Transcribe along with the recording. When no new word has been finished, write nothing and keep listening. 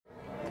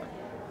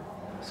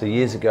So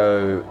years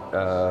ago,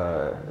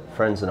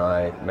 friends and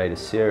I made a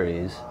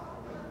series,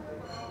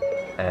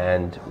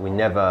 and we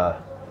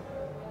never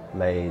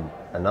made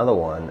another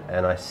one,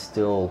 and I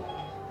still...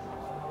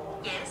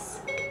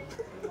 Yes.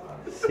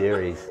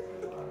 Series.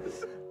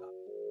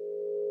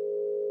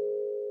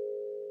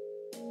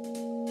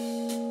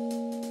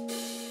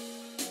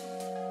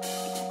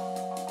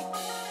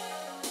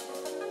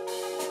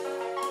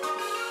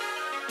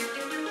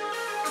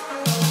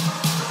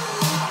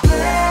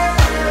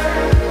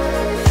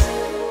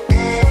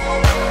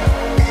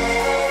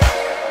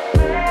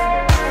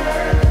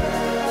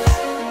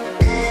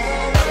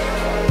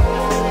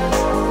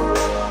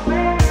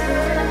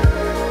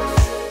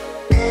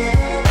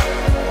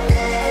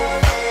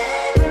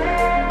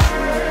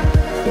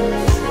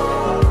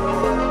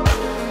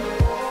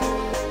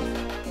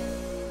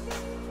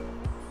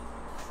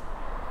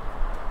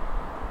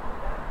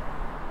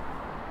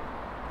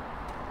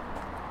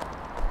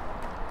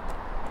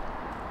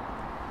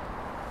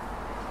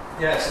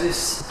 Yeah, so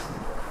this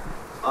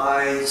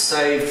I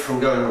saved from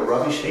going to a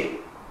rubbish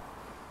heap.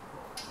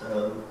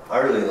 I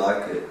really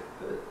like it,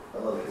 but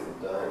a lot of people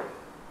don't.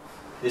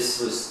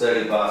 This was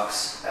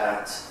 $30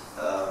 at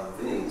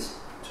Vinnie's,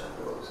 which I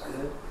thought was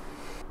good.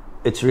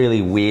 It's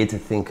really weird to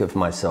think of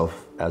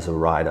myself as a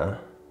writer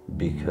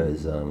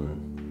because,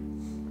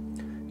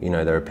 you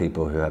know, there are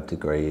people who have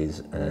degrees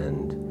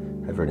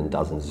and have written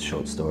dozens of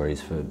short stories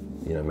for,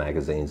 you know,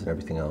 magazines and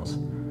everything else.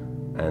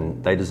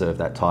 And they deserve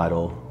that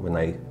title when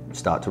they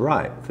start to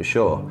write, for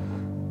sure.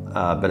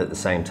 But at the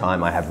same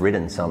time, I have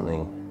written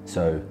something,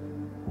 so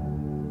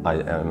I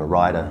am a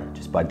writer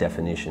just by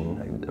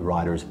definition. A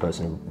writer is a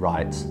person who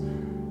writes.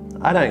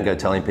 I don't go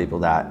telling people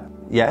that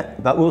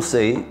yet, but we'll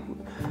see.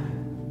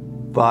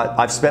 But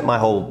I've spent my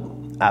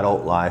whole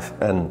adult life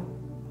and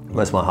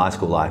most of my high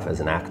school life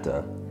as an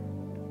actor,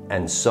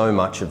 and so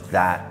much of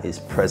that is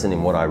present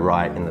in what I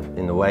write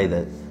in the way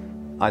that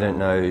I don't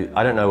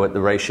know what the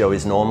ratio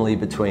is normally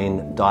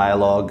between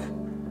dialogue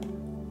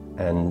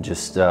and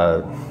just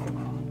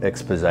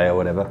expose or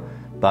whatever,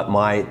 but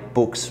my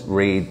books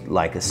read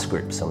like a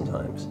script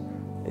sometimes.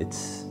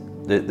 It's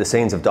the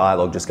scenes of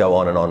dialogue just go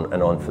on and on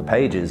and on for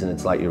pages, and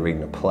it's like you're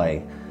reading a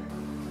play.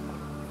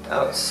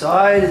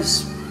 Outside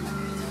is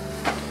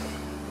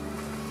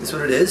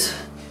what it is.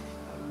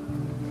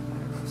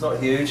 It's not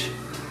huge.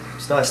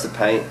 It's nice to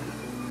paint.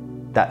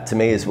 That to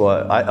me is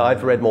what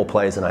I've read more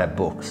plays than I have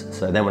books.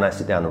 So then when I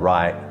sit down to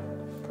write,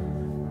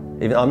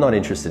 I'm not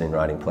interested in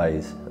writing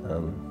plays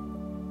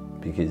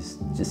because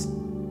just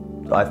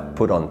I've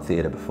put on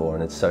theatre before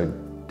and it's so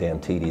damn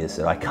tedious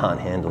that I can't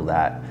handle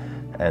that.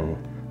 And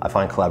I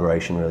find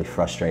collaboration really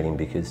frustrating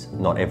because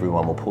not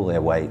everyone will pull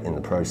their weight in the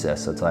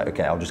process. So it's like,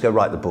 okay, I'll just go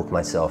write the book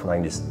myself and I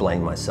can just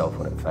blame myself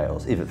when it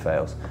fails, if it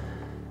fails.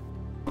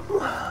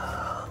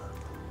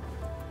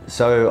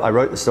 So I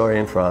wrote the story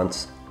in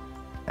France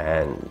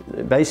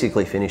and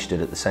basically finished it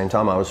at the same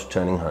time I was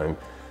returning home.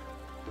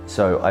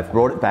 So I've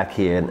brought it back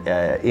here,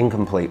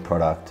 incomplete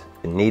product.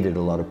 It needed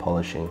a lot of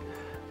polishing,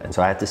 and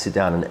so I had to sit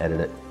down and edit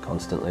it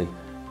constantly.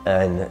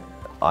 And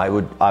I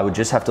would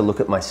just have to look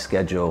at my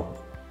schedule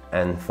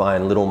and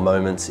find little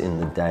moments in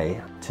the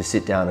day to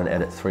sit down and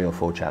edit 3 or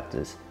 4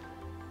 chapters,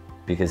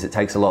 because it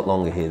takes a lot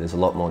longer here. There's a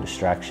lot more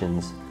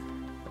distractions.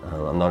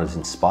 I'm not as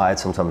inspired.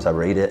 Sometimes I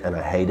read it and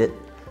I hate it.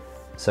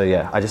 So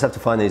yeah, I just have to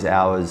find these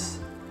hours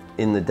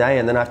in the day,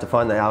 and then I have to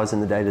find the hours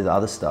in the day to the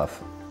other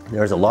stuff.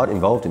 There's a lot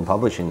involved in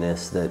publishing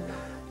this that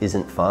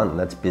isn't fun,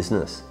 that's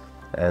business.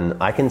 And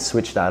I can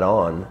switch that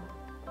on,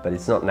 but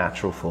it's not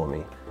natural for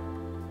me.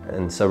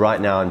 And so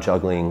right now I'm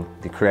juggling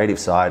the creative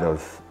side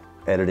of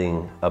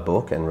editing a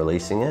book and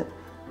releasing it,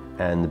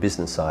 and the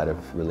business side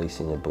of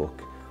releasing a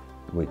book,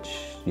 which,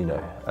 you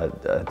know,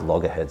 are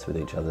loggerheads with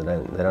each other.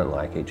 They don't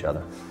like each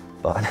other,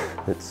 but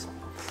it's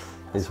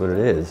what it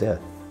is, yeah.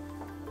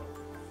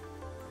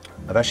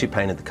 I've actually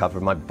painted the cover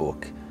of my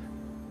book,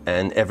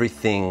 and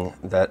everything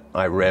that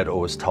I read or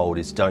was told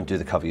is don't do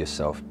the cover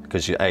yourself,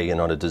 because A, you're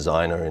not a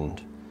designer,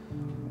 and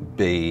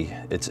B,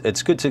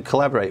 it's good to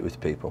collaborate with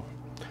people.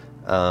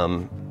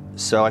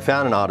 So I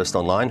found an artist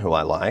online who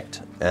I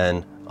liked,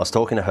 and I was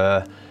talking to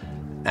her,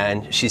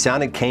 and she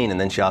sounded keen, and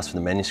then she asked for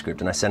the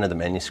manuscript, and I sent her the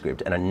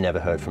manuscript, and I never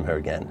heard from her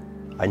again.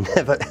 I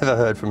never ever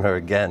heard from her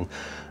again.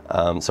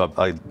 So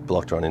I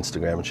blocked her on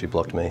Instagram, and she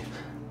blocked me.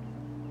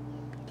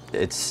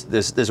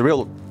 There's a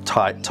real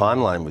tight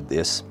timeline with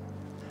this,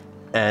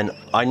 and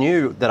I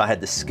knew that I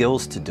had the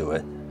skills to do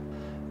it,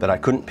 but I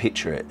couldn't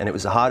picture it, and it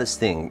was the hardest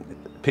thing.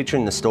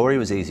 Picturing the story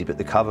was easy, but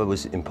the cover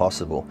was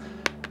impossible.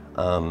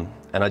 And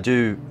I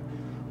do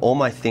all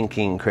my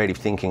thinking, creative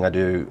thinking, I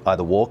do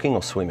either walking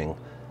or swimming,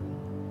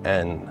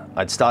 and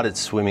I'd started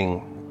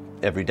swimming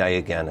every day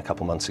again a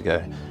couple months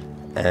ago,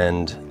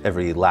 and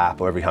every lap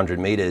or every 100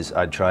 meters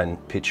I'd try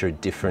and picture a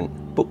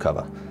different book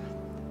cover.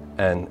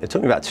 And it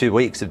took me about 2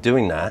 weeks of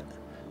doing that,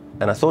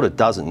 and I thought of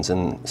dozens,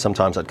 and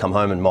sometimes I'd come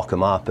home and mock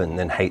them up and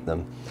then hate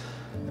them.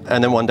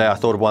 And then one day I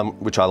thought of one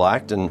which I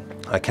liked, and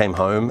I came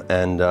home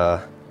and I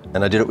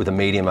did it with a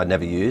medium I'd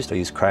never used. I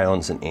used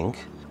crayons and ink,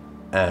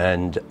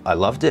 and I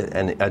loved it.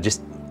 And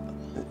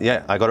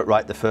yeah, I got it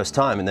right the first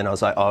time, and then I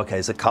was like, oh, okay,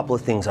 there's a couple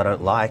of things I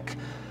don't like.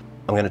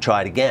 I'm going to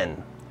try it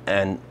again.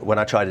 And when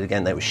I tried it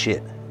again, they were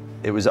shit.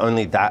 It was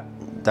only that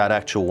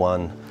actual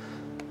one.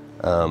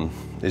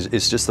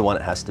 It's just the one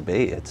it has to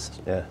be. It's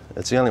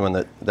the only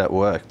one that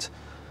worked.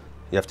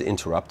 You have to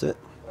interrupt it.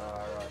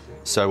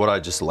 So what I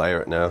just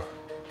layer it now.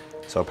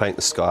 So I'll paint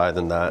the sky,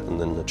 then that, and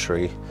then the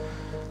tree.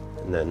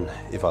 And then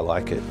if I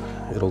like it,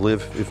 it'll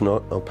live. If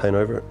not, I'll paint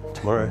over it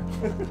tomorrow.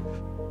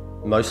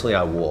 Mostly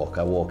I walk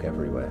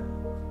everywhere.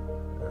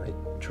 I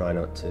try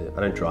not to,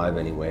 I don't drive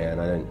anywhere, and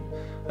I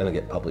only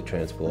get public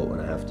transport when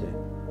I have to.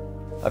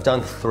 I've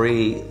done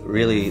 3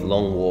 really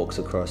long walks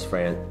across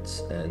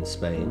France and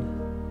Spain,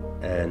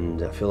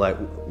 and I feel like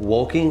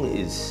walking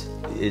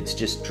it's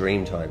just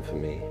dream time for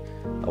me.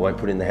 I won't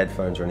put in the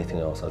headphones or anything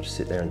else. I'll just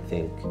sit there and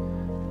think,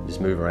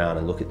 just move around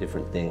and look at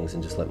different things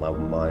and just let my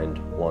mind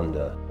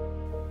wander.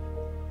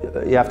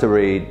 You have to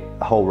read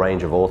a whole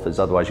range of authors,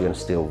 otherwise you're going to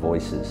steal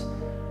voices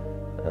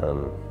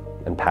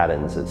and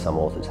patterns that some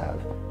authors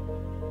have.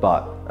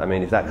 But, I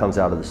mean, if that comes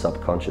out of the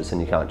subconscious, then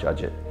you can't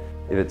judge it.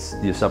 If it's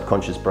your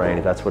subconscious brain,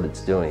 if that's what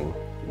it's doing,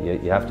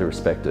 you have to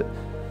respect it.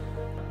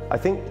 I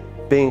think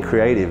being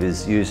creative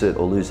is use it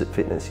or lose it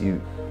fitness.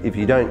 If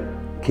you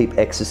don't keep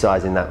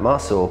exercising that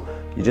muscle,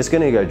 you're just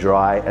going to go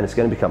dry, and it's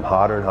going to become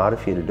harder and harder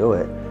for you to do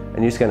it. And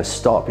you're just going to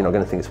stop. You're not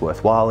going to think it's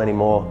worthwhile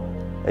anymore,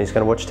 and you're just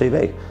going to watch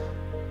TV.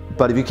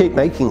 But if you keep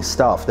making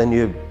stuff, then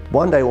you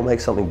one day will make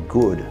something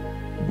good,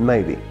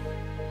 maybe.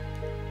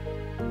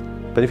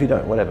 But if you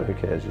don't, whatever, who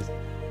cares?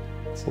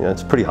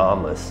 It's pretty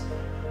harmless.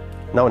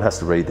 No one has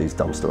to read these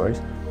dumb stories.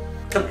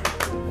 Come,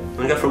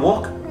 wanna go for a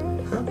walk?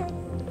 Huh?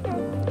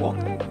 Walk?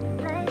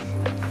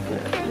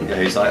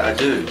 Yeah, he's like, I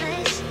do.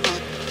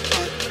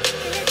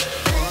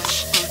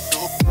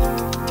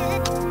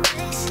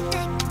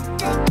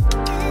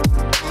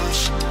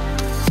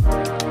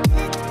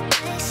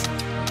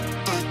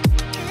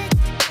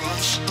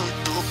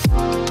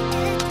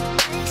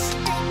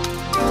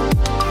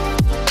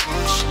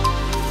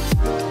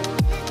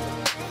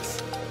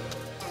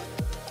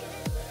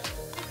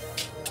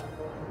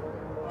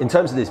 In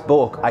terms of this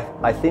book, I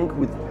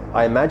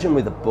imagine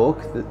with a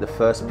book that the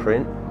first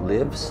print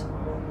lives,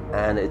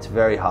 and it's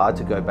very hard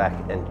to go back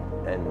and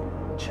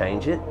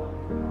change it.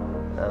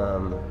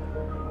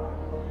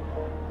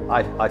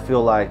 I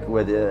feel like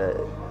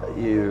whether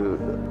you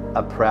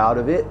are proud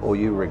of it or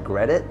you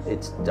regret it,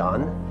 it's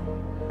done,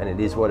 and it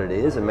is what it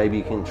is, and maybe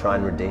you can try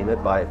and redeem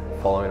it by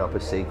following up a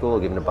sequel or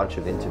giving a bunch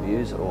of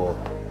interviews or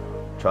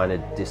trying to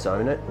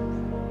disown it.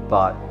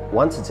 But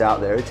once it's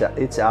out there,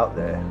 it's out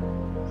there.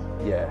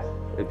 Yeah.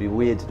 It'd be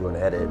weird to do an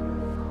edit.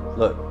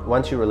 Look,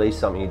 once you release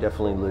something, you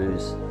definitely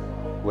lose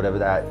whatever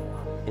that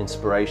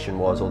inspiration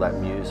was or that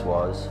muse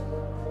was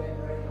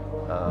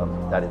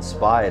that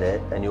inspired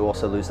it, and you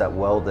also lose that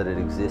world that it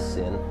exists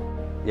in.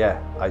 Yeah,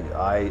 I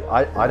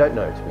don't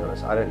know, to be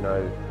honest. I don't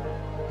know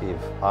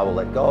if I will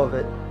let go of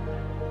it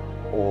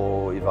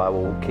or if I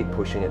will keep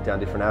pushing it down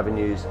different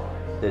avenues.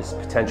 There's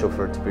potential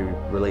for it to be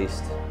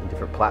released in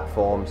different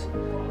platforms.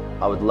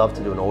 I would love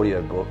to do an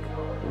audiobook.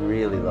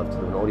 Really love to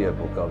do an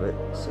audiobook of it,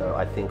 so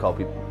I think I'll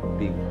be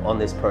on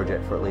this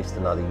project for at least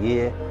another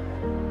year,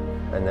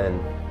 and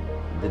then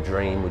the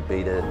dream would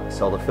be to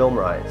sell the film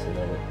rights and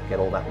then get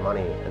all that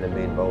money and then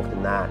be involved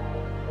in that,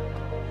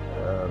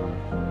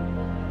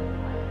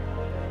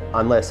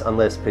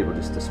 unless people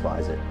just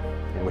despise it,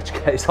 in which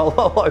case I'll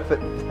hope it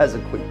has a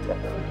quick death.